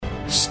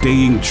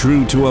staying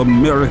true to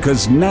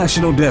America's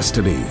national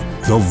destiny,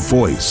 the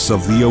voice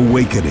of the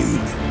awakening.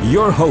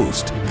 Your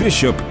host,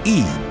 Bishop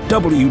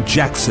E.W.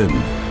 Jackson.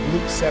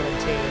 Luke 17,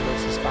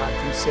 verses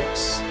 5 through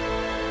 6.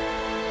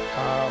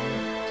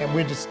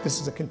 And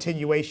this is a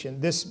continuation.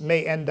 This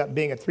may end up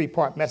being a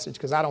three-part message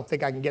because I don't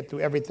think I can get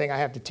through everything I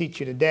have to teach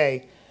you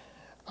today.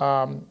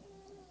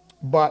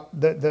 But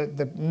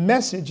the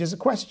message is a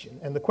question.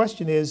 And the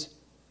question is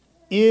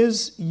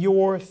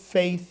your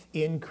faith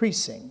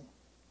increasing?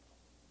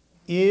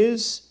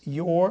 Is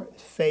your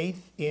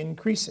faith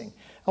increasing?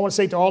 I want to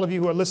say to all of you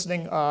who are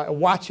listening,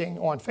 watching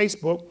on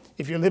Facebook,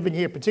 if you're living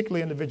here,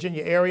 particularly in the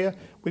Virginia area,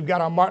 we've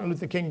got our Martin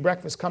Luther King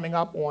breakfast coming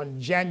up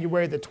on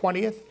January the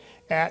 20th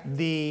at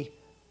the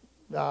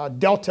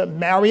Delta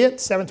Marriott,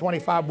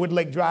 725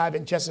 Woodlake Drive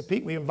in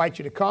Chesapeake. We invite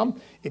you to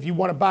come. If you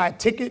want to buy a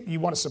ticket,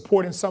 you want to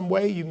support in some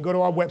way, you can go to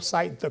our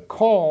website,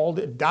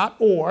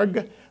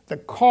 thecalled.org,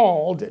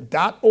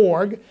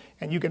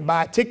 and you can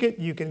buy a ticket.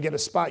 You can get a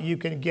spot. You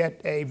can get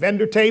a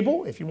vendor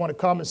table if you want to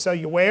come and sell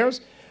your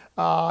wares.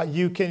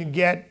 You can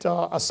get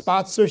a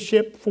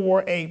sponsorship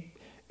for a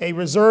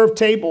reserve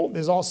table.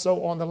 There's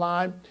also on the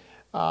line,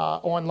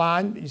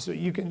 online, so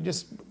you can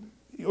just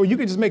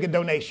make a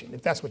donation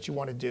if that's what you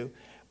want to do.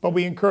 But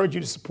we encourage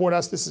you to support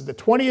us. This is the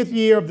 20th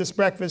year of this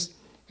breakfast,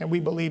 and we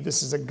believe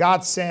this is a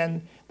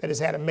godsend that has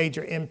had a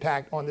major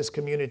impact on this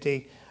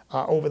community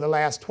over the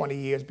last 20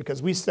 years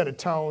because we set a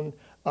tone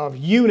of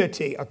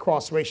unity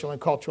across racial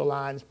and cultural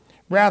lines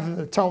rather than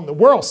the tone the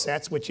world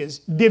sets, which is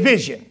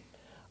division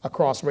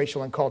across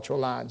racial and cultural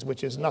lines,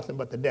 which is nothing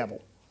but the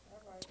devil.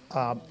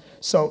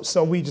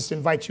 So we just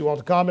invite you all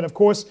to come. And, of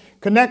course,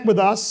 connect with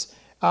us.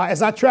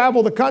 As I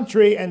travel the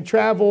country and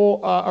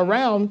travel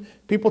around,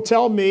 people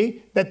tell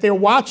me that they're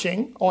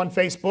watching on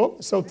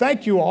Facebook. So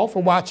thank you all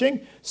for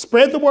watching.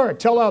 Spread the word.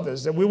 Tell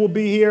others that we will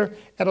be here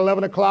at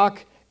 11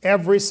 o'clock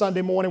every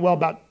Sunday morning. Well,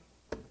 about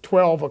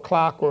 12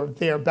 o'clock or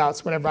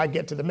thereabouts whenever I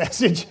get to the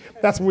message.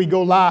 That's when we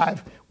go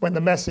live when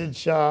the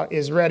message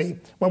is ready,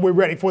 when we're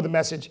ready for the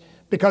message.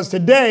 Because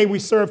today we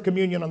serve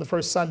communion on the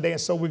first Sunday, and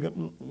so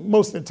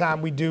most of the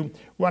time we do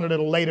run a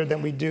little later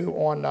than we do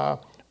on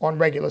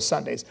regular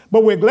Sundays.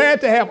 But we're glad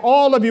to have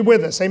all of you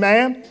with us,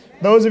 amen?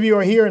 Those of you who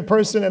are here in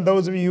person and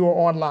those of you who are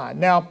online.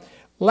 Now,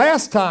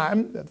 last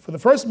time, for the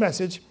first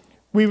message,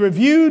 we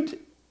reviewed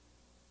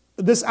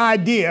this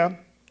idea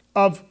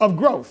of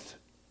growth,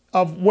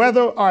 of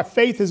whether our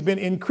faith has been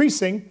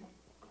increasing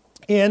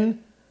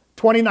in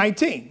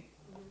 2019,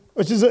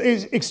 which is an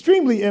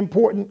extremely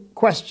important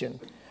question.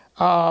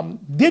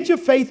 Did your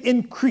faith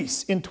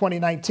increase in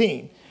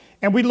 2019?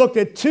 And we looked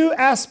at two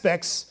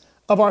aspects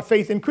of our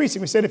faith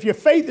increasing. We said if your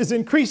faith is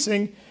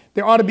increasing,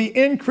 there ought to be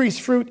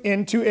increased fruit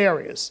in two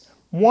areas.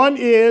 One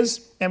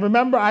is, and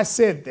remember I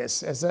said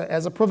this as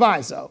a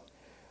proviso,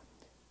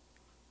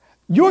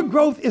 your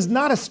growth is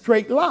not a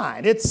straight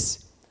line.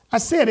 It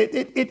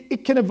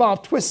can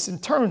involve twists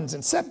and turns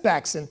and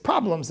setbacks and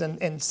problems and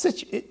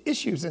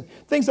issues and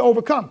things to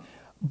overcome.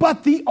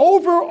 But the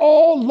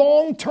overall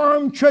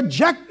long-term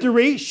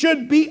trajectory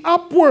should be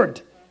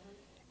upward.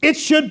 It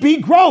should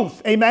be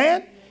growth,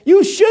 amen?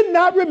 You should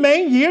not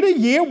remain year to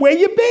year where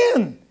you've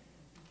been.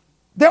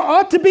 There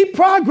ought to be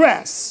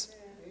progress.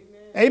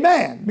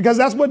 Amen. Because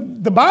that's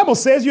what the Bible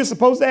says you're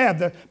supposed to have.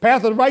 The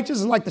path of the righteous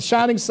is like the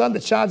shining sun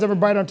that shines ever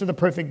brighter unto the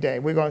perfect day.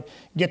 We're going to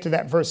get to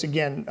that verse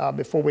again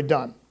before we're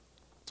done.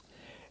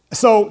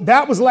 So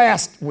that was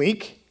last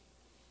week.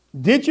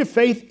 Did your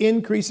faith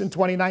increase in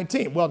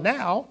 2019? Well,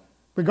 now,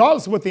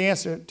 regardless of what the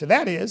answer to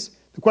that is,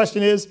 the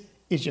question is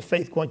your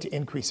faith going to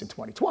increase in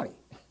 2020?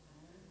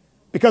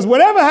 Because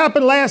whatever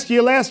happened last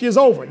year's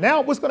over.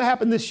 Now, what's going to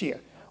happen this year?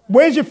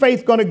 Where's your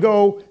faith going to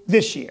go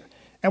this year?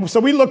 And so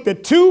we looked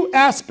at two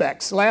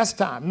aspects last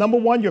time. Number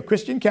one, your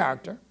Christian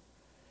character.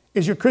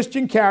 Is your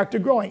Christian character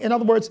growing? In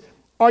other words,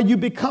 are you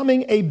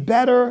becoming a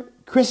better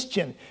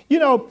Christian? You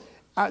know,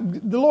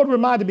 the Lord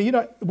reminded me,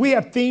 we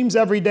have themes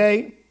every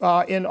day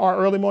in our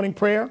early morning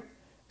prayer.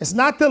 It's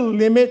not to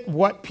limit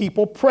what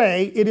people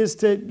pray. It is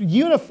to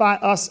unify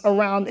us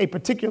around a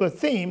particular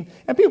theme.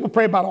 And people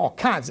pray about all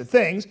kinds of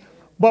things.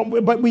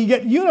 But we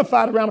get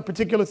unified around a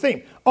particular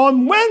theme.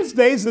 On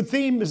Wednesdays, the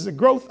theme is the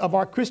growth of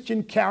our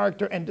Christian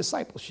character and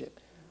discipleship.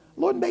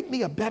 Lord, make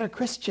me a better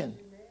Christian.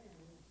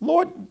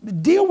 Lord,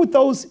 deal with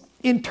those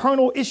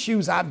internal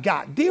issues I've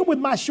got. Deal with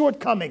my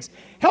shortcomings.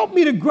 Help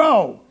me to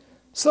grow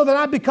so that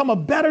I become a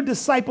better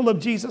disciple of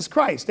Jesus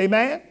Christ.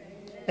 Amen?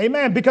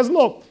 Amen. Because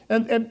look,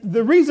 and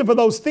the reason for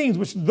those themes,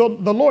 which the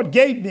Lord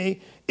gave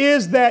me,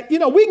 is that,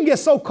 we can get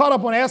so caught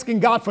up on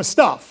asking God for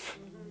stuff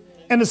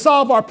and to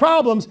solve our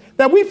problems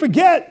that we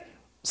forget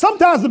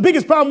sometimes the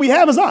biggest problem we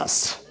have is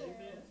us.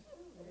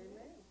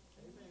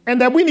 And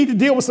that we need to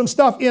deal with some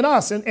stuff in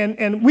us.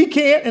 And we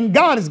can't, and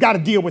God has got to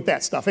deal with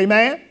that stuff.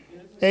 Amen?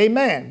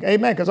 Amen.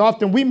 Amen. Because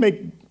often we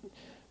make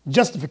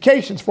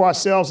justifications for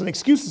ourselves and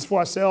excuses for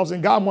ourselves,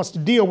 and God wants to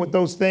deal with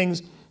those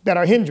things that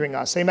are hindering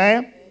us.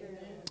 Amen?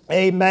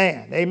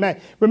 Amen.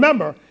 Amen.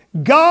 Remember,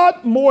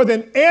 God more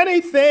than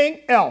anything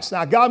else.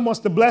 Now, God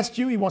wants to bless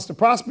you. He wants to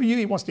prosper you.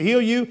 He wants to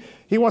heal you.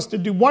 He wants to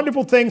do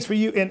wonderful things for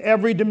you in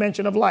every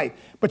dimension of life.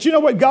 But you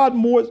know what God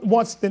more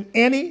wants than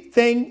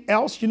anything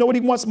else? You know what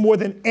he wants more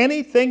than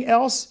anything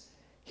else?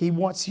 He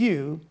wants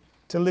you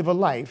to live a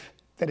life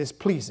that is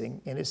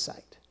pleasing in his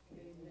sight.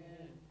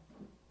 Amen.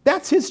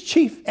 That's his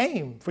chief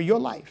aim for your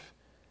life.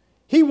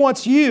 He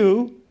wants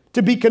you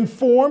to be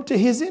conformed to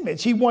his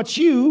image. He wants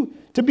you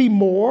to be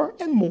more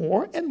and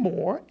more and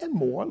more and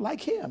more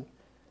like him.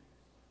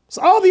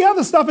 So all the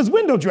other stuff is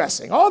window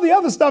dressing. All the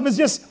other stuff is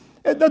just,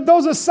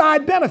 those are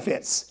side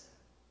benefits.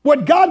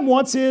 What God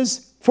wants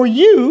is for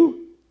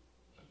you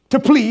to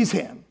please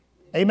him.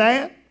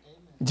 Amen?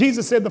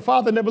 Jesus said, the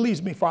Father never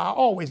leaves me, for I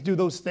always do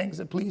those things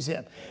that please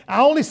him. I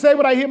only say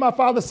what I hear my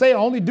Father say. I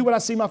only do what I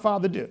see my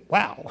Father do.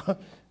 Wow.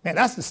 Man,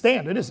 that's the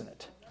standard, isn't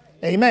it?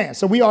 Amen.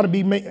 So we ought to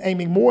be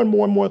aiming more and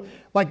more and more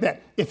like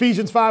that.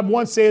 Ephesians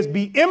 5:1 says,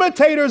 be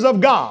imitators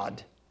of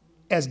God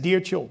as dear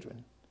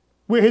children.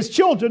 We're his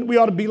children. We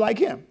ought to be like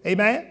him.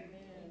 Amen.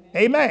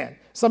 Amen.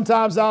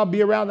 Sometimes I'll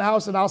be around the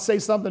house and I'll say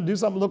something, do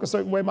something, look a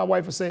certain way. My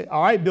wife will say,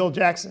 all right, Bill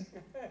Jackson.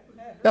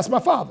 That's my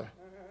father.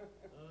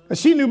 And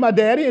she knew my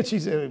daddy and she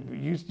said,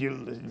 you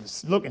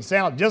look and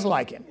sound just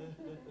like him.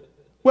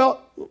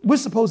 Well, we're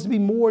supposed to be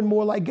more and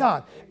more like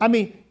God. I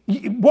mean,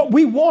 what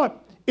we want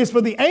is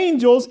for the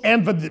angels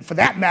and for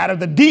that matter,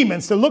 the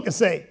demons to look and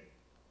say,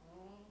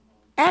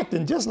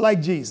 acting just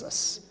like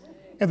Jesus.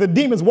 And the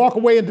demons walk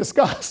away in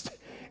disgust.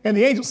 And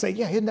the angels say,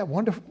 yeah, isn't that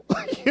wonderful?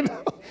 You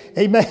know?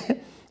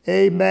 Amen.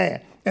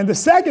 Amen. And the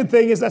second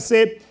thing is, I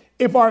said,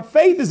 if our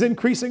faith is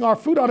increasing, our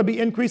fruit ought to be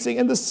increasing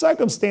in the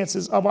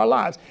circumstances of our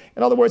lives.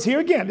 In other words, here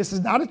again, this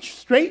is not a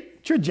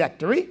straight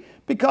trajectory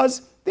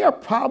because there are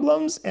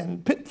problems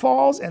and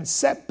pitfalls and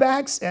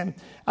setbacks. And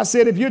I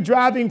said, if you're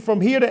driving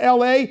from here to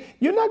LA,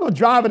 you're not going to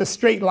drive in a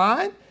straight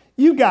line.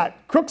 You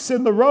got crooks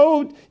in the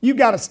road. You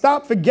got to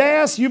stop for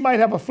gas. You might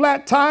have a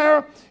flat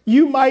tire.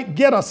 You might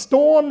get a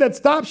storm that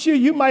stops you.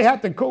 You might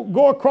have to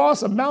go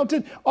across a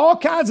mountain. All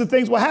kinds of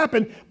things will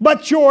happen,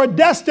 but your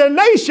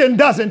destination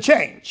doesn't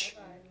change.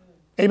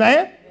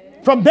 Amen?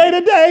 From day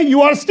to day,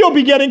 you ought to still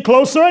be getting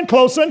closer and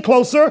closer and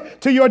closer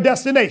to your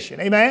destination.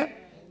 Amen?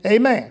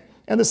 Amen.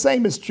 And the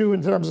same is true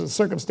in terms of the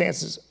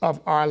circumstances of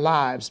our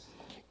lives.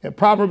 In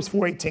Proverbs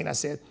 4:18, I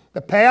said,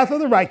 the path of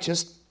the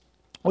righteous,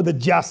 or the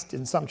just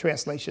in some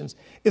translations,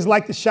 is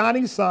like the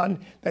shining sun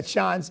that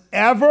shines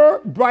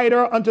ever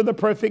brighter unto the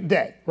perfect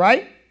day,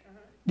 right?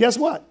 Guess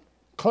what?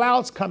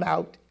 Clouds come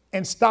out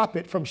and stop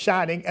it from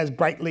shining as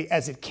brightly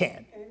as it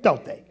can,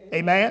 don't they?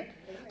 Amen?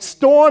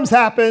 Storms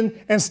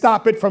happen and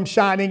stop it from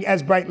shining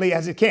as brightly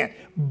as it can.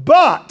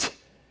 But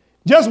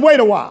just wait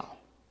a while.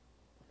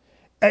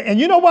 And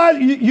you know why?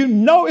 You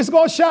know it's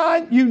going to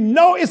shine. You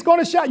know it's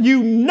going to shine.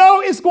 You know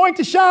it's going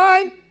to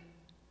shine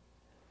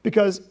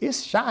because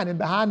it's shining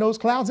behind those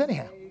clouds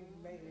anyhow.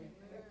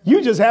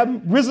 You just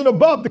haven't risen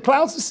above the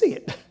clouds to see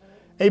it.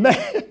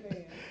 Amen.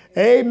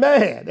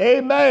 Amen.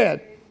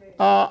 Amen.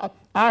 I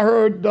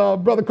heard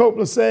Brother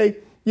Copeland say,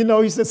 you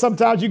know, he said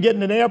sometimes you get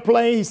in an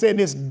airplane. He said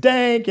it's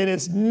dank and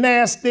it's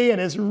nasty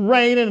and it's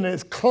raining and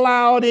it's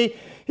cloudy.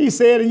 He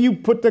said, and you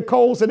put the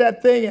coals to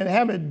that thing and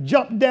have it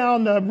jump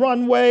down the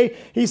runway.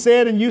 He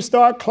said, and you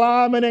start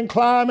climbing and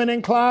climbing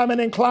and climbing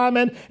and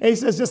climbing. And he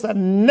says, just a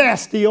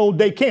nasty old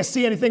day. Can't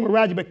see anything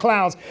around you but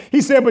clouds.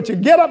 He said, but you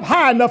get up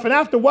high enough and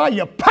after a while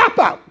you pop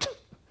out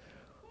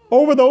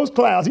over those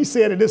clouds. He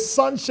said, it is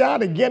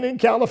sunshine again in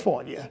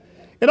California.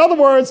 In other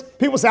words,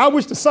 people say, I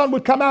wish the sun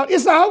would come out.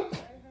 It's out.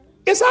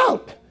 It's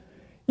out.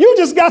 You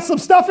just got some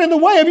stuff in the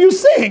way of you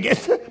seeing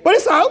it, but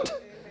it's out.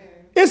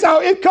 It's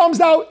out. It comes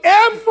out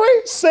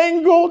every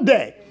single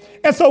day.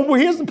 And so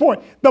here's the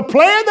point. The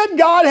plan that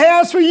God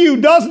has for you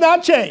does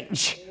not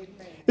change.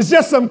 It's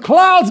just some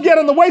clouds get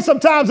in the way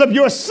sometimes of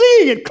your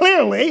seeing it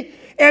clearly,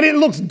 and it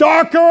looks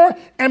darker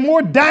and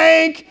more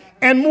dank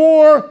and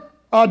more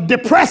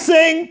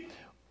depressing.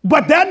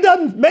 But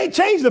that may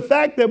change the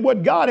fact that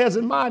what God has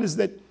in mind is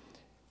that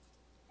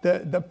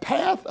the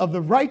path of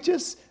the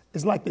righteous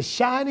is like the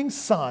shining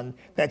sun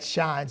that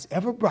shines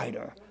ever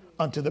brighter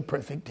unto the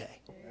perfect day.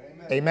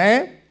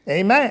 Amen.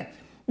 Amen.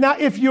 Now,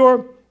 if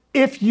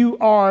you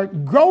are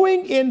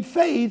growing in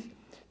faith,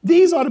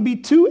 these ought to be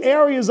two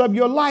areas of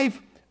your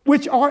life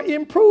which are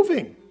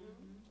improving.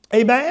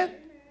 Amen.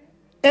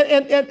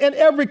 And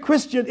every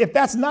Christian, if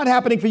that's not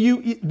happening for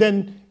you,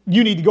 then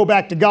you need to go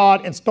back to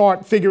God and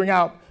start figuring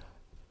out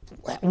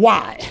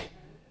why.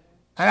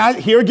 And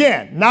here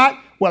again, not,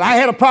 well, I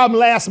had a problem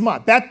last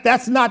month.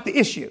 That's not the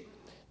issue.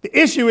 The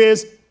issue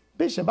is,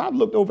 Bishop, I've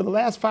looked over the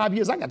last 5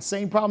 years. I got the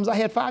same problems I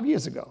had 5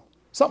 years ago.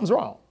 Something's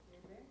wrong.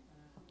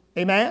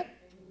 Amen?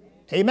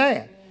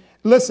 Amen.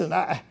 Listen,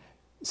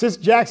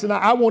 Sister Jackson,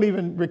 I won't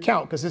even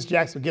recount because Sister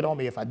Jackson will get on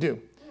me if I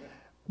do.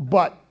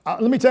 But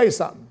let me tell you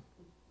something.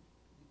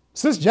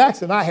 Sister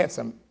Jackson and I had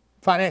some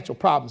financial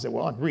problems that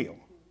were unreal.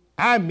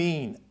 I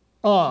mean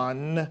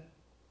unreal.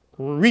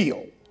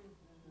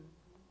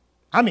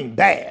 I mean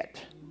bad.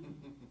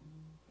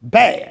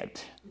 Bad.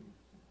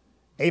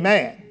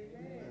 Amen.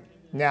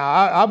 Now,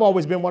 I've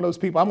always been one of those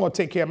people. I'm going to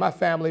take care of my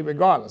family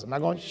regardless. I'm not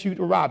going to shoot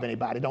or rob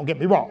anybody. Don't get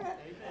me wrong.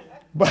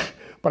 But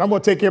I'm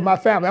going to take care of my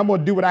family. I'm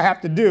going to do what I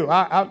have to do.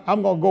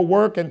 I'm going to go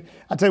work. And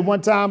I tell you,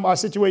 one time our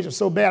situation was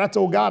so bad, I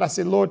told God, I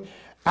said, Lord,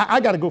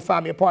 I got to go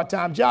find me a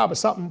part-time job or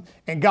something.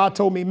 And God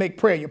told me, make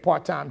prayer your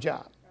part-time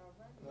job.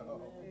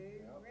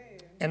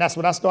 And that's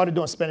what I started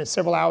doing, spending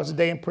several hours a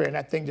day in prayer, and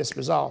that thing just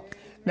resolved.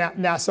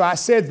 Now, so I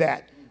said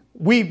that.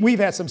 We've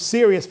had some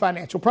serious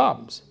financial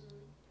problems.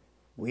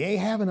 We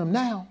ain't having them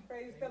now.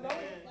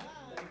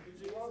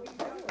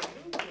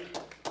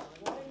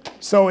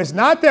 So it's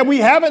not that we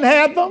haven't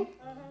had them.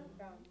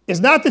 It's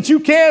not that you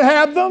can't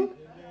have them,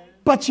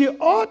 but you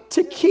ought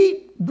to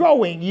keep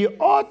growing. You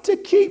ought to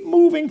keep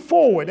moving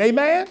forward.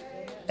 Amen?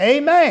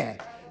 Amen.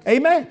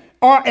 Amen.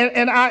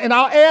 And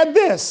I'll add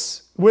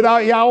this.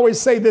 I always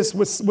say this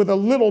with a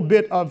little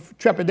bit of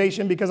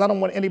trepidation because I don't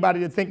want anybody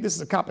to think this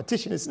is a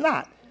competition. It's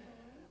not.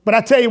 But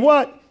I tell you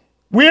what,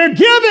 we're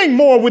giving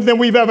more than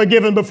we've ever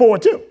given before,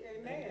 too.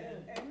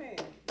 Amen.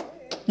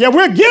 Yeah,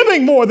 we're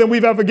giving more than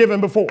we've ever given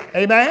before.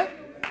 Amen.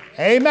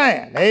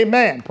 Amen.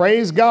 Amen.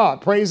 Praise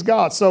God. Praise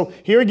God. So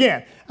here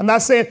again, I'm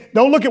not saying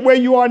don't look at where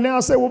you are now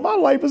and say, well, my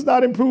life is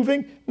not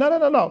improving.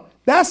 No.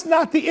 That's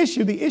not the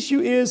issue. The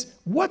issue is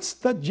what's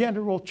the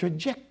general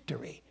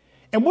trajectory?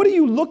 And what are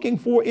you looking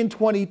for in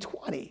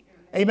 2020?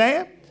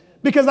 Amen.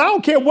 Because I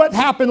don't care what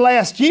happened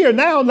last year.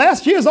 Now,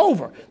 last year's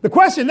over. The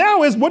question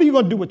now is, what are you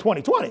going to do with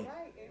 2020?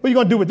 What are you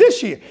going to do with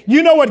this year?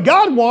 You know what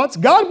God wants.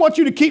 God wants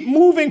you to keep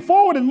moving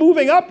forward and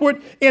moving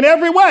upward in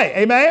every way.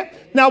 Amen.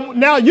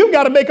 Now you've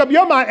got to make up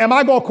your mind. Am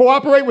I going to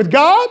cooperate with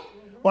God?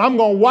 Or I'm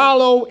going to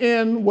wallow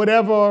in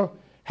whatever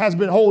has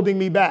been holding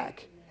me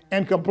back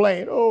and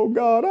complain, oh,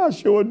 God, I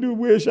sure do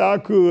wish I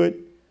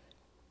could.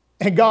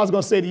 And God's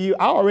going to say to you,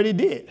 I already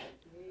did.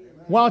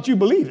 Why don't you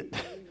believe it?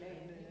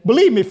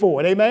 Believe me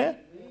for it. Amen.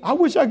 I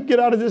wish I could get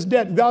out of this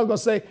debt. God's going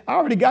to say, I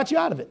already got you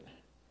out of it.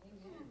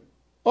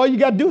 All you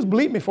got to do is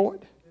believe me for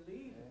it.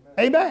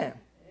 Amen.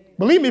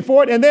 Believe me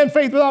for it. And then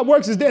faith without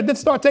works is dead. Then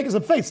start taking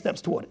some faith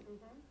steps toward it.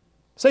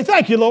 Say,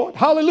 thank you, Lord.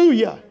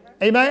 Hallelujah.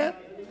 Amen.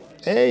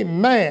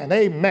 Amen.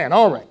 Amen.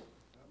 All right.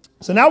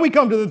 So now we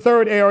come to the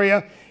third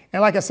area.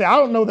 And like I said, I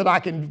don't know that I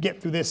can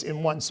get through this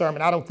in one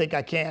sermon. I don't think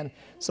I can.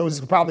 So this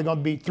is probably going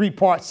to be 3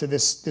 parts to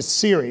this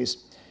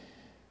series.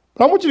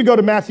 But I want you to go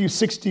to Matthew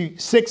 6,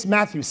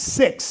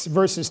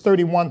 verses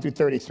 31 through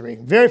 33.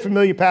 Very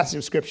familiar passage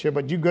of scripture,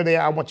 but you go there.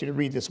 I want you to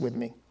read this with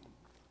me.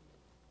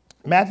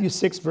 Matthew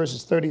 6,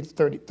 verses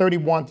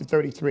 31 through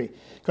 33.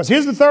 Because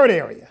here's the third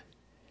area.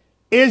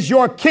 Is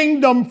your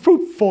kingdom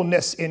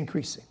fruitfulness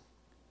increasing?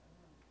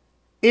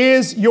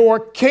 Is your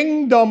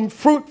kingdom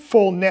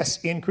fruitfulness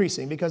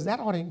increasing? Because that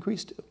ought to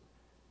increase too.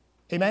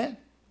 Amen?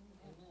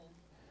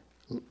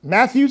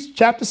 Matthew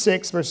chapter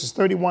 6, verses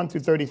 31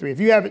 through 33. If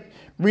you have it,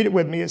 read it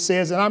with me. It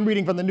says, and I'm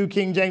reading from the New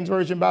King James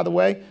Version, by the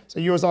way, so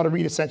yours ought to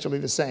read essentially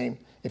the same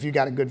if you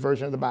got a good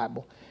version of the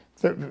Bible.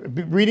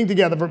 Reading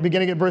together,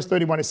 beginning at verse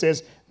 31, it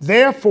says,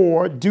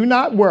 therefore do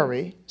not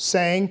worry,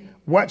 saying,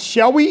 what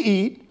shall we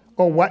eat,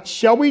 or what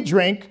shall we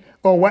drink,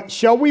 or what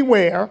shall we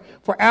wear?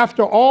 For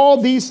after all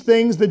these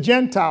things the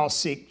Gentiles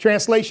seek.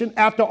 Translation,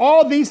 after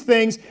all these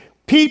things,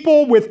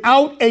 people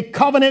without a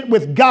covenant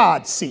with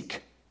God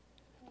seek.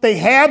 They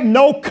have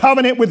no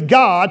covenant with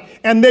God,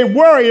 and they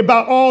worry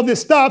about all this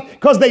stuff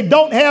because they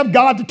don't have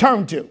God to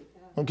turn to.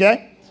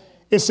 Okay?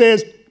 It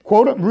says,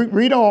 quote,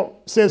 read on,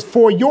 says,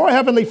 for your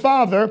heavenly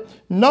Father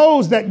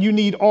knows that you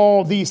need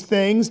all these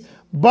things,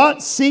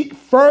 but seek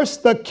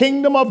first the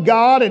kingdom of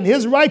God and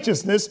his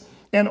righteousness,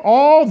 and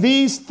all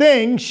these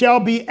things shall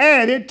be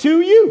added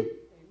to you.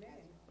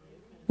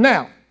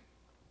 Now,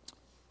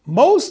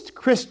 most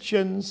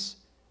Christians,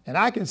 and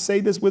I can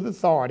say this with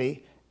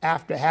authority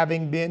after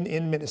having been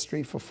in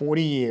ministry for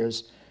 40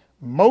 years,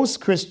 most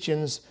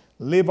Christians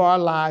live our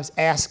lives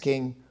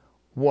asking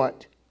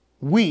what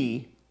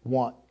we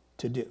want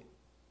to do.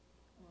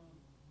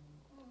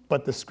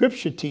 But the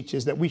scripture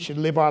teaches that we should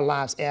live our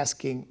lives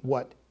asking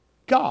what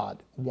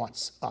God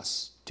wants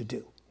us to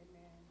do.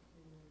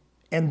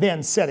 And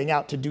then setting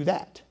out to do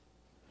that.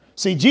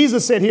 See,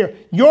 Jesus said here,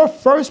 your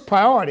first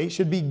priority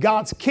should be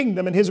God's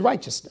kingdom and his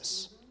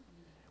righteousness.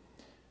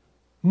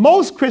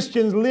 Most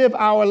Christians live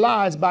our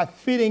lives by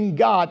fitting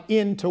God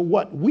into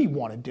what we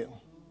want to do.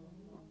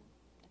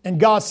 And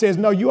God says,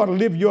 no, you ought to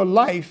live your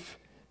life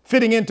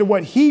fitting into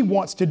what he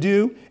wants to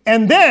do,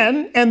 and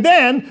then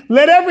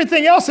let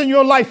everything else in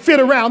your life fit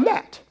around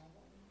that.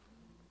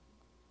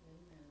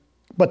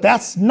 But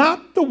that's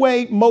not the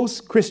way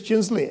most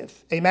Christians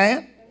live.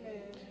 Amen?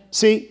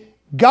 See,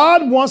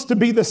 God wants to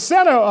be the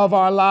center of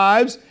our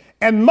lives,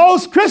 and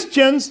most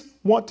Christians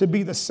want to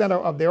be the center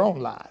of their own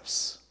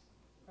lives.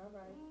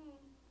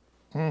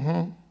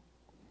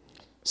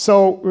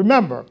 So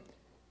remember,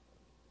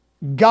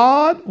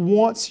 God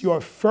wants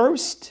your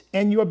first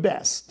and your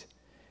best.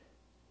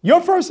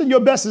 Your first and your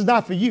best is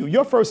not for you.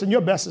 Your first and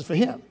your best is for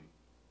him.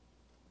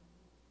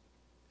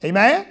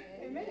 Amen?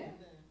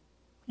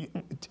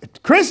 Amen.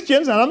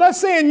 Christians, and I'm not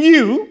saying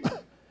you,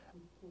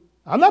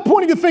 I'm not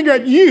pointing the finger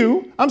at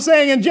you. I'm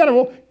saying in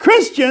general,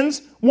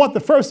 Christians want the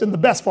first and the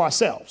best for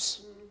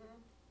ourselves.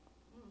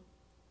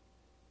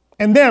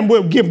 And then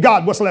we'll give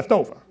God what's left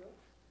over.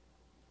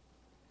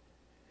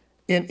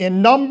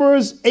 In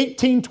Numbers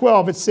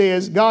 18:12, it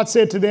says, God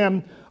said to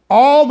them,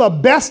 all the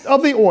best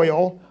of the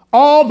oil,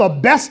 all the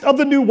best of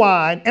the new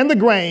wine and the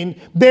grain,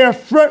 their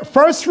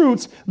first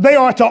fruits, they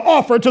are to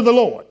offer to the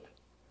Lord.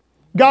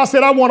 God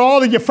said, I want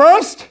all of your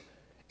first,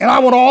 and I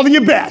want all of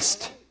your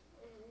best.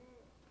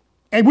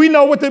 And we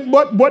know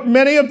what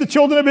many of the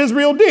children of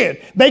Israel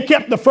did. They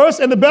kept the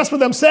first and the best for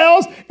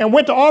themselves and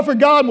went to offer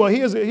God. Well,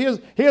 here's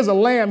a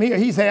lamb here.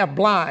 He's half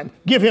blind.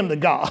 Give him to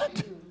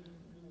God.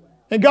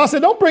 And God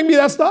said, don't bring me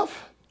that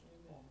stuff.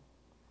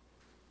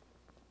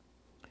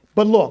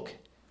 But look,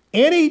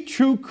 any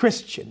true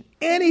Christian,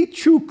 anybody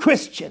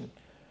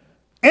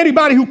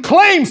who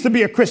claims to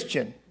be a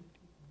Christian,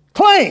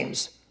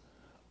 claims,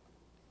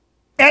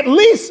 at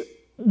least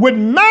with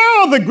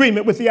mild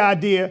agreement with the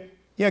idea,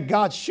 yeah,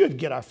 God should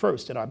get our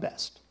first and our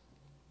best.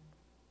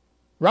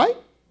 Right?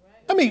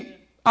 I mean,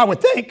 I would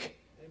think.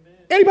 Amen.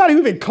 Anybody who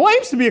even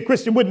claims to be a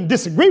Christian wouldn't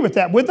disagree with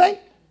that, would they?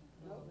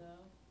 No.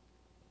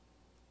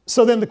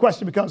 So then the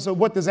question becomes, so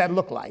what does that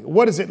look like?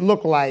 What does it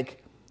look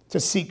like to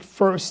seek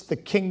first the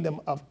kingdom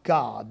of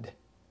God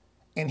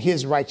and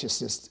his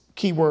righteousness?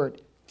 Key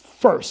word,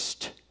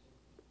 first.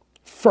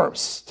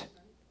 First.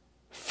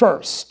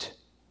 First.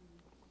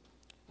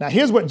 Now,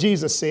 here's what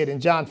Jesus said in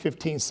John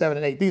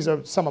 15:7-8. These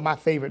are some of my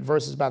favorite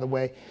verses, by the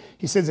way.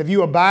 He says, if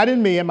you abide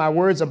in me and my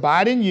words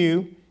abide in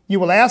you, you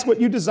will ask what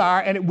you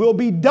desire and it will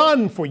be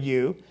done for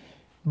you.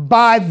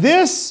 By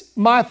this,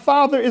 my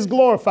Father is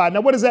glorified. Now,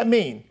 what does that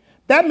mean?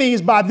 That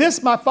means by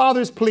this, my Father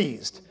is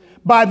pleased.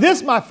 By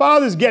this, my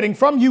Father is getting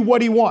from you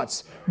what he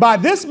wants. By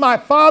this, my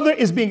Father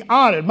is being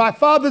honored. My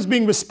Father is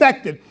being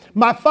respected.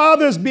 My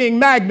Father is being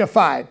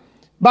magnified.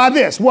 By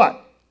this,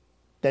 what?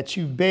 That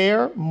you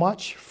bear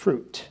much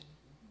fruit.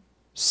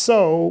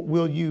 So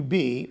will you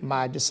be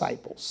my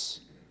disciples.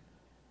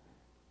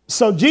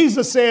 So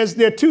Jesus says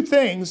there are two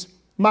things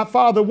my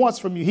Father wants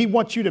from you. He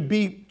wants you to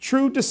be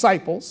true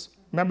disciples.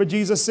 Remember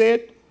Jesus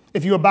said,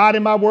 if you abide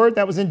in my word,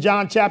 that was in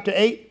John chapter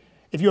 8.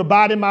 If you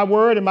abide in my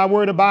word and my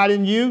word abide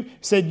in you,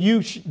 said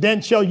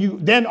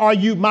then are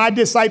you my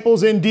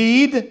disciples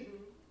indeed?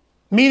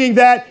 Meaning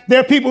that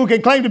there are people who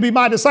can claim to be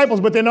my disciples,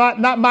 but they're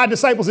not my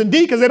disciples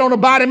indeed because they don't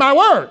abide in my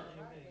word.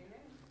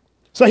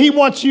 So he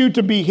wants you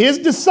to be his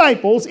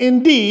disciples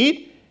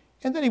indeed,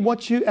 and then he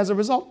wants you, as a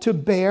result, to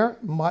bear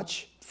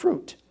much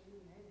fruit.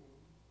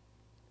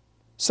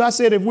 So I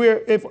said, if we're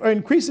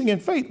increasing in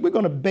faith, we're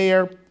going to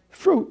bear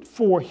fruit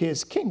for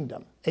his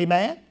kingdom.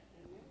 Amen?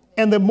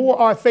 And the more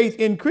our faith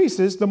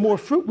increases, the more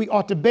fruit we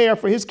ought to bear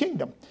for his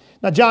kingdom.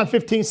 Now, John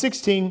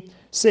 15:16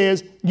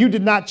 says, you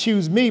did not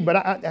choose me, but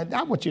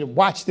I want you to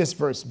watch this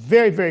verse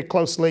very, very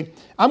closely.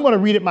 I'm going to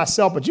read it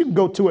myself, but you can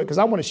go to it because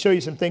I want to show you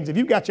some things. If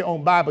you've got your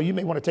own Bible, you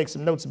may want to take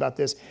some notes about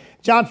this.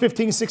 John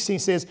 15:16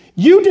 says,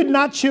 you did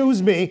not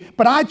choose me,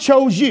 but I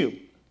chose you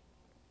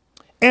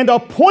and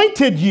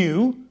appointed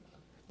you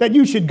that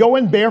you should go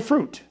and bear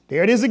fruit.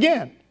 There it is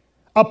again.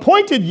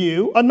 Appointed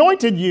you,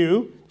 anointed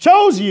you,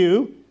 chose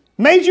you,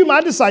 made you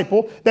my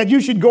disciple, that you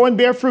should go and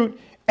bear fruit,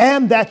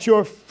 and that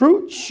your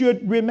fruit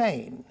should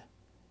remain.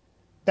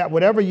 That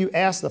whatever you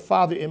ask the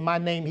Father in my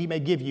name, he may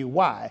give you.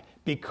 Why?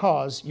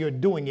 Because you're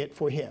doing it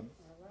for him.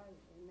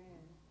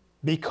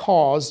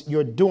 Because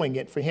you're doing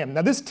it for him.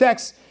 Now, this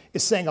text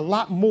is saying a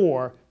lot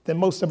more than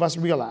most of us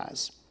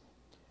realize.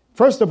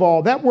 First of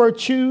all, that word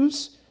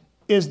choose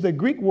is the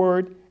Greek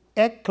word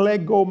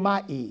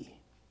eklegomai.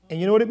 And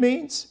you know what it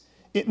means?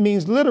 It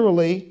means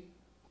literally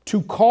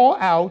to call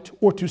out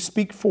or to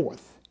speak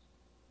forth.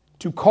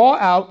 To call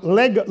out,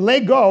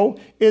 lego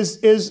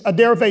is a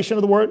derivation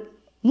of the word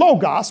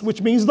logos,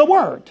 which means the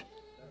word.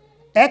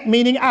 Ek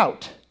meaning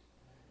out.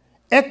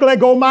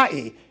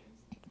 Eklegomai,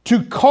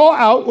 to call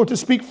out or to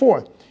speak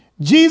forth.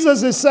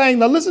 Jesus is saying,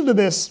 now listen to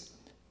this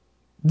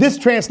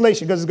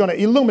translation, because it's going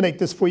to illuminate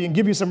this for you and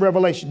give you some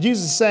revelation.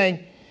 Jesus is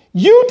saying,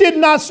 you did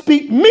not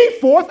speak me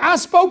forth, I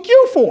spoke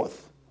you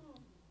forth.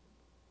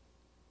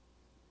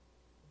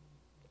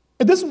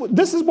 And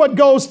this is what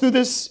goes through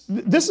this.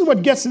 This is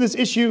what gets to this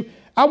issue.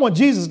 I want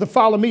Jesus to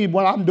follow me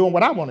when I'm doing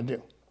what I want to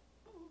do.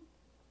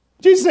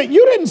 Jesus said,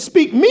 you didn't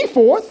speak me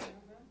forth.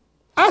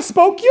 I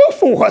spoke you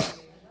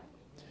forth.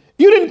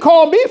 You didn't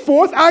call me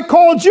forth. I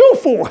called you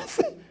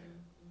forth.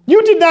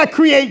 You did not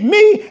create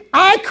me.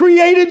 I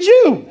created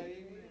you.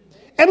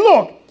 And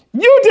look,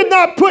 you did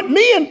not put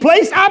me in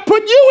place. I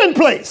put you in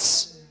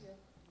place.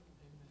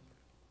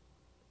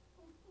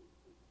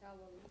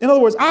 In other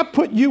words, I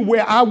put you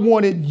where I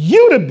wanted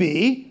you to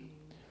be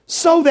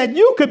so that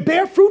you could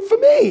bear fruit for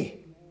me.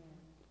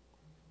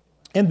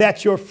 And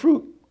that your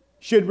fruit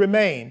should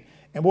remain.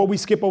 And what we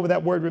skip over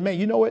that word remain,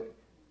 you know what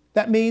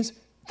that means?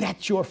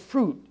 That your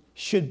fruit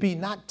should be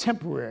not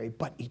temporary,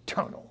 but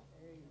eternal.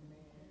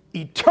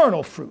 Amen.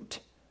 Eternal fruit.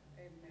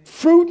 Amen.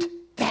 Fruit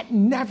that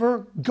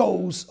never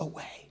goes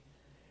away.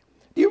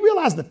 Do you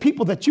realize the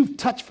people that you've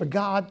touched for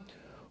God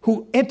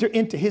who enter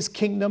into his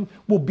kingdom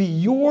will be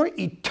your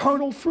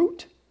eternal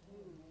fruit?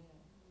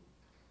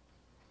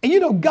 And you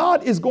know,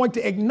 God is going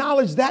to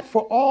acknowledge that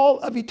for all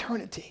of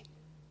eternity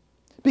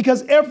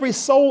because every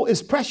soul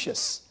is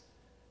precious.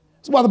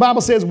 That's why the Bible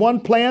says one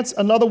plants,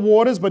 another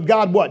waters, but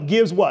God what?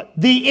 Gives what?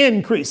 The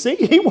increase. See,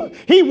 he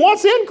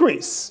wants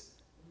increase.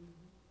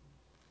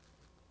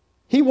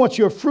 He wants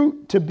your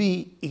fruit to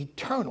be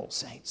eternal,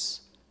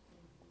 saints.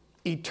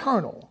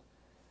 Eternal.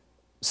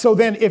 So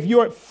then if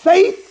your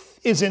faith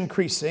is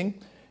increasing,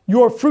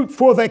 your fruit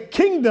for the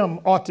kingdom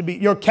ought to be,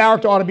 your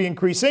character ought to be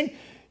increasing,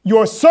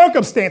 your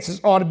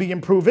circumstances ought to be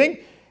improving,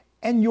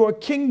 and your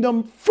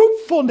kingdom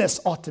fruitfulness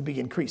ought to be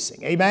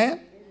increasing.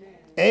 Amen?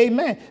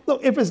 Amen.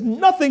 Look, if it's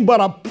nothing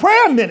but a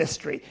prayer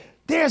ministry,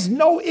 there's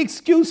no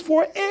excuse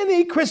for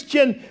any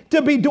Christian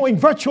to be doing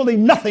virtually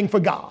nothing for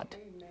God.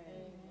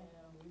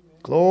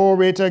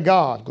 Glory to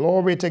God.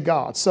 Glory to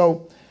God.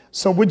 So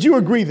would you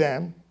agree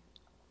then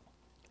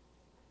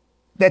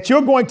that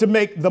you're going to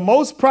make the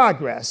most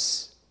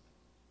progress?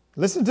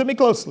 Listen to me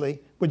closely.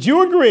 Would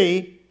you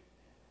agree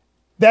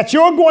that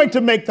you're going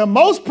to make the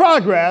most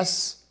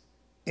progress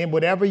in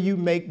whatever you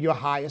make your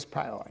highest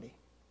priority?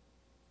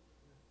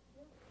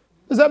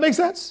 Does that make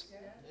sense?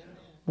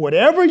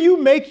 Whatever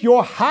you make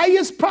your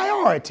highest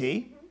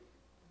priority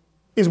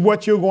is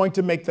what you're going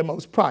to make the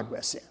most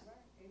progress in.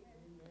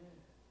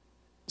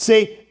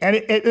 See,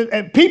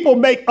 and people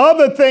make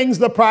other things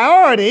the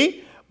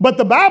priority, but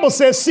the Bible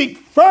says seek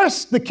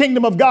first the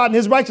kingdom of God and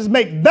his righteousness.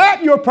 Make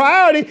that your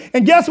priority,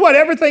 and guess what?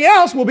 Everything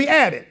else will be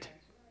added.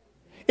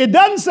 It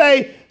doesn't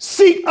say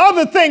seek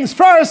other things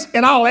first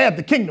and I'll add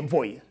the kingdom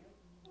for you.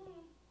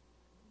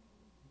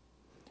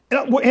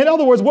 In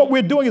other words, what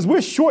we're doing is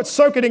we're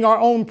short-circuiting our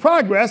own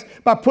progress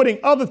by putting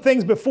other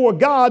things before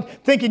God,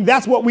 thinking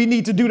that's what we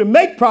need to do to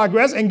make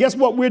progress. And guess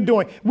what we're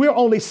doing? We're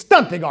only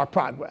stunting our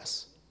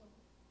progress.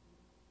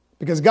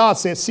 Because God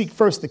said, seek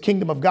first the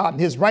kingdom of God and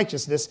his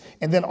righteousness,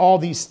 and then all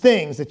these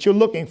things that you're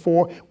looking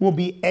for will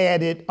be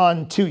added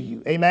unto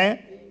you.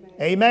 Amen?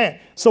 Amen.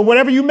 So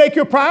whatever you make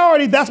your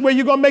priority, that's where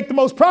you're going to make the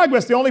most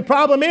progress. The only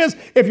problem is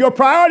if your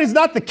priority is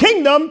not the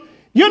kingdom,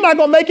 you're not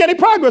going to make any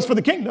progress for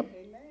the kingdom.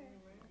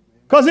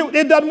 Because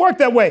it doesn't work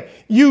that way.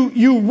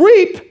 You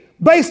reap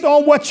based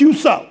on what you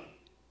sow.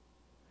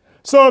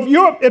 So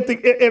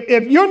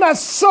if you're not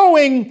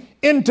sowing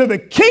into the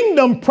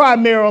kingdom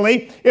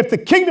primarily, if the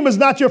kingdom is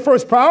not your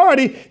first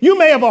priority, you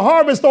may have a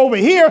harvest over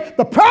here.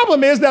 The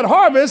problem is that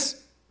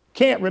harvest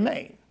can't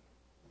remain.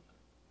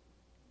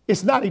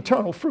 It's not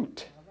eternal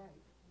fruit.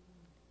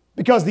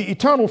 Because the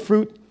eternal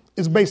fruit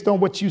is based on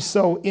what you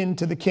sow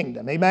into the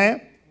kingdom.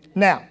 Amen?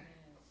 Now,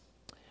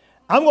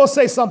 I'm going to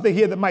say something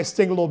here that might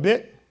sting a little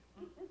bit.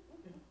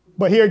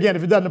 But here again,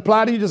 if it doesn't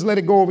apply to you, just let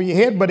it go over your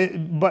head.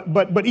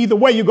 But either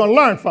way, you're going to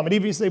learn from it.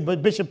 Even if you say,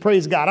 but Bishop,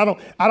 praise God.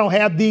 I don't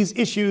have these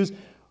issues.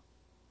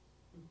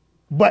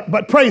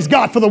 But praise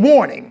God for the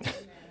warning.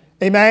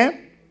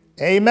 Amen?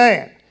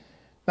 Amen.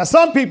 Now,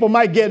 some people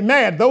might get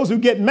mad. Those who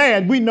get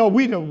mad, we know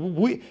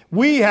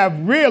we have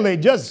really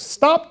just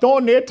stomped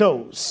on their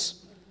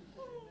toes.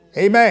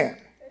 Amen.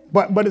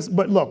 But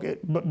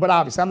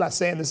obviously, I'm not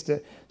saying this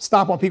to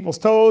stomp on people's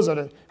toes or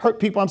to hurt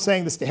people. I'm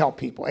saying this to help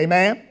people.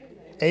 Amen?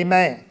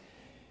 Amen.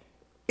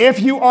 If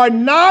you are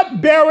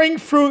not bearing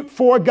fruit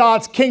for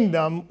God's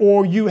kingdom,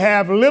 or you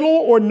have little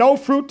or no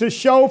fruit to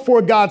show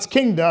for God's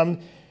kingdom,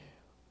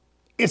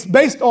 it's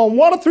based on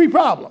one of three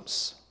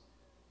problems.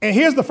 And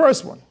here's the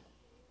first one.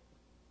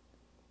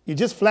 You're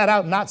just flat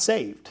out not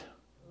saved.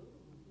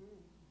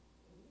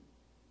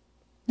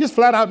 Just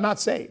flat out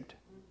not saved.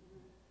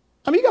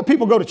 I mean, you got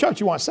people go to church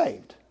who aren't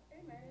saved.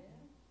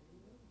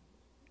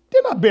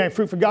 They're not bearing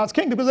fruit for God's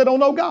kingdom because they don't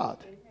know God.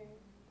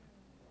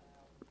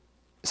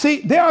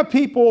 See, there are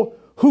people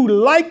who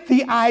like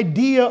the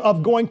idea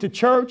of going to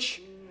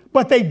church,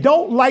 but they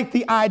don't like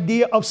the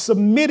idea of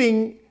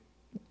submitting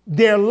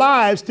their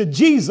lives to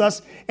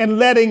Jesus and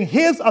letting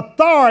his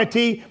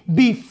authority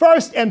be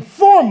first and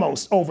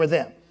foremost over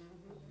them.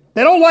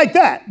 They don't like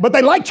that, but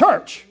they like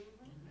church.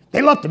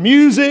 They love the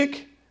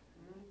music,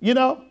 you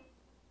know.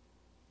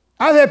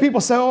 I've had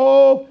people say,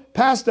 oh,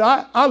 Pastor,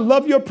 I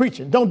love your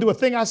preaching. Don't do a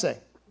thing I say.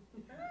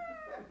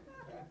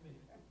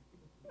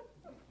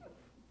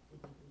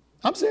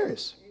 I'm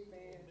serious.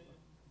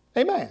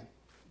 Amen.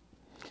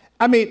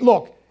 I mean,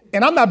 look,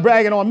 and I'm not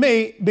bragging on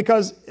me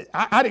because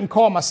I didn't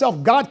call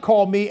myself. God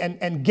called me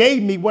and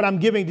gave me what I'm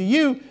giving to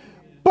you.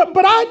 But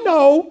I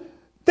know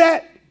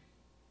that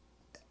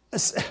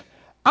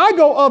I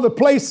go other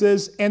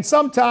places and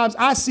sometimes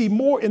I see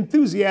more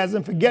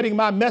enthusiasm for getting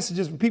my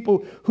messages from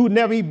people who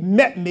never even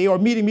met me or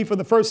meeting me for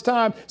the first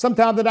time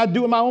sometimes than I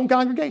do in my own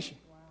congregation.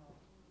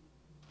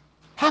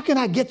 How can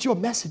I get your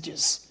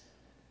messages?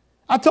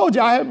 I told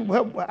you,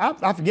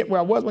 I forget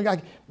where I was. One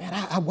guy, man,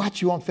 I watch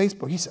you on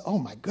Facebook. He said, oh,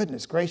 my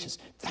goodness gracious.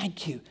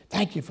 Thank you.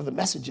 Thank you for the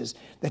messages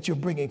that you're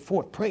bringing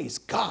forth. Praise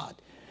God.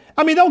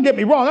 I mean, don't get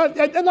me wrong.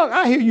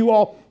 I hear you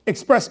all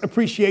express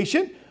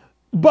appreciation,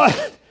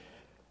 but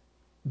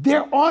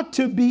there ought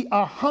to be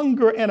a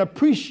hunger and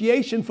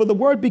appreciation for the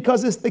word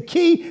because it's the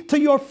key to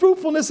your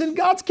fruitfulness in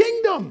God's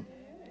kingdom.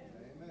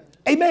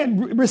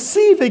 Amen.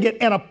 Receiving it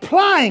and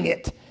applying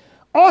it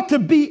ought to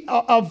be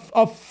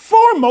of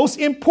foremost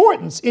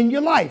importance in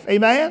your life.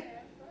 Amen?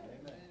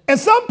 And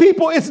some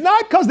people, it's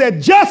not because they're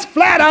just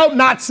flat out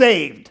not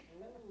saved.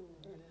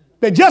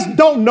 They just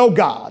don't know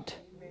God.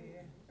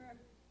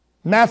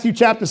 Matthew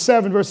chapter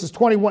 7, verses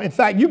 21. In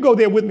fact, you go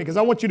there with me because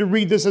I want you to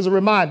read this as a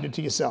reminder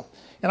to yourself.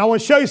 And I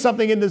want to show you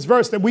something in this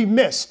verse that we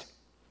missed.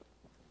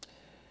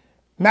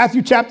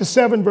 Matthew chapter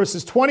 7,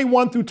 verses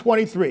 21 through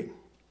 23.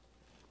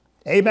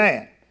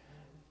 Amen.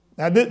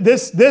 Now,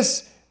 this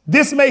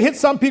may hit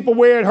some people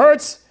where it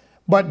hurts,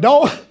 but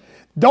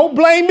don't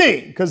blame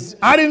me because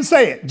I didn't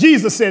say it.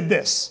 Jesus said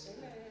this.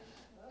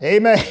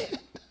 Amen.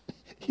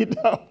 You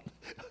know,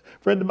 a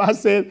friend of mine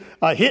said,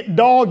 a hit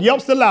dog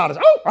yelps the loudest.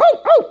 Oh,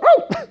 oh, oh,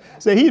 oh.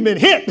 Said he's been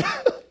hit.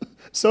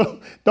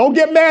 So don't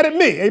get mad at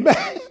me.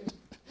 Amen.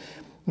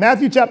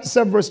 Matthew chapter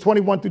 7, verse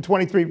 21 through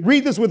 23.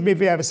 Read this with me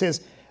if you have it. It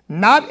says,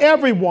 not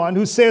everyone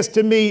who says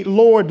to me,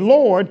 Lord,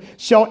 Lord,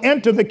 shall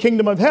enter the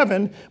kingdom of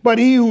heaven, but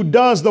he who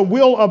does the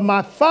will of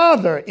my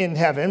Father in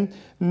heaven.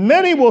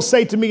 Many will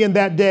say to me in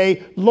that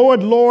day,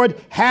 Lord,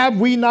 Lord, have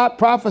we not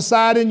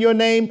prophesied in your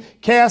name,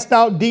 cast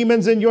out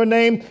demons in your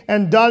name,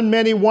 and done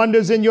many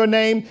wonders in your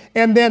name?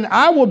 And then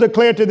I will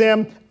declare to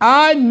them,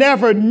 I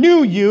never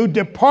knew you.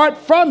 Depart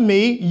from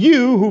me,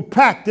 you who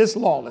practice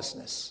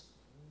lawlessness.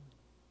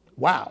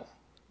 Wow.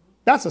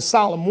 That's a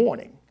solemn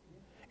warning.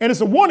 And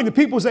it's a warning to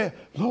people who say,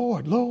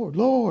 Lord, Lord,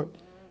 Lord.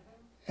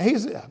 And he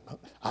said,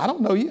 I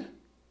don't know you.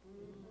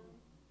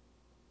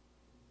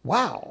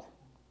 Wow.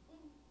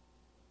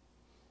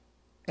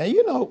 And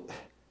you know,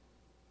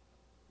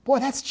 boy,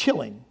 that's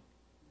chilling.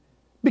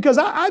 Because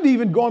I've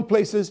even gone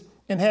places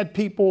and had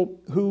people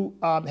who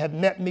have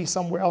met me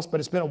somewhere else, but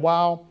it's been a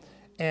while.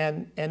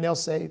 And they'll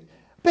say,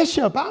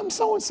 Bishop, I'm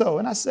so-and-so.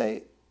 And I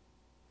say,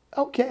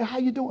 okay, how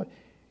you doing?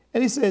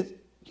 And he says,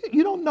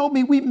 you don't know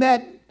me, we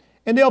met.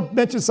 And they'll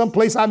mention some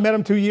place I met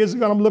him 2 years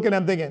ago, and I'm looking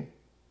at them thinking,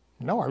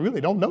 no, I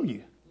really don't know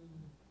you.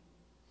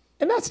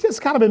 And that's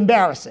just kind of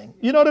embarrassing.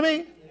 You know what I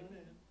mean?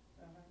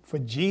 For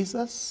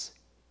Jesus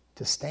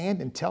to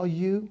stand and tell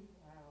you,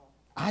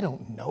 I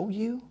don't know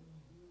you,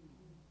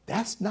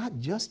 that's not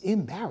just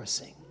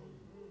embarrassing.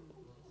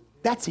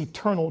 That's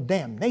eternal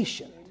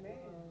damnation.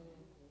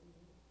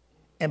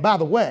 And by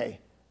the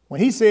way,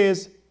 when he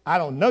says, I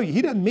don't know you,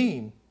 he doesn't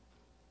mean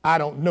I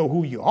don't know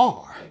who you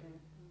are.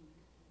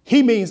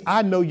 He means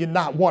I know you're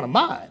not one of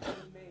mine.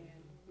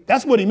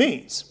 That's what he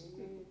means.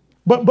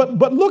 But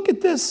look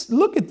at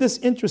this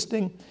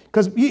interesting,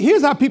 because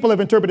here's how people have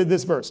interpreted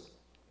this verse.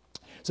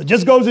 So it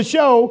just goes to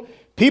show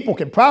people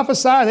can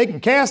prophesy, they can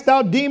cast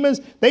out demons,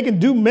 they can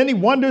do many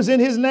wonders in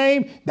his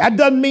name. That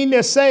doesn't mean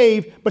they're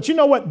saved. But you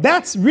know what?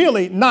 That's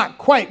really not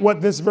quite what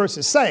this verse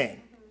is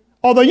saying.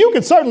 Although you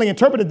can certainly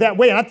interpret it that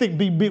way, and I think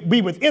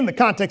be within the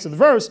context of the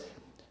verse.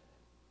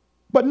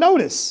 But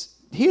notice,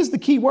 here's the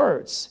key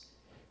words.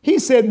 He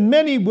said,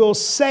 many will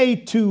say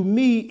to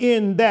me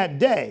in that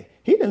day.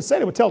 He didn't say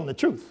they were telling the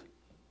truth.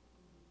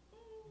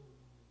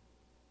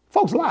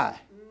 Folks lie.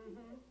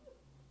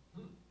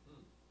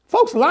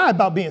 Folks lie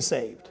about being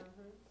saved.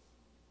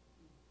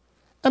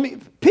 I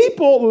mean,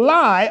 people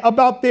lie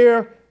about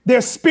their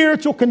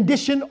spiritual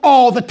condition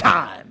all the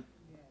time.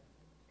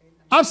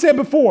 I've said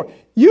before,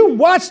 you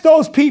watch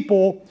those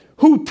people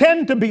who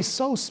tend to be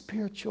so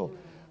spiritual,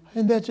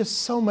 and they're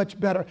just so much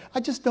better. I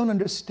just don't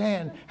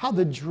understand how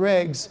the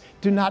dregs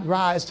do not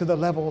rise to the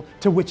level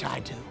to which I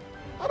do.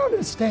 I don't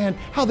understand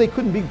how they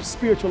couldn't be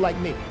spiritual like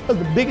me. Those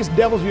are the biggest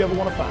devils you ever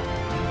want to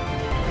find.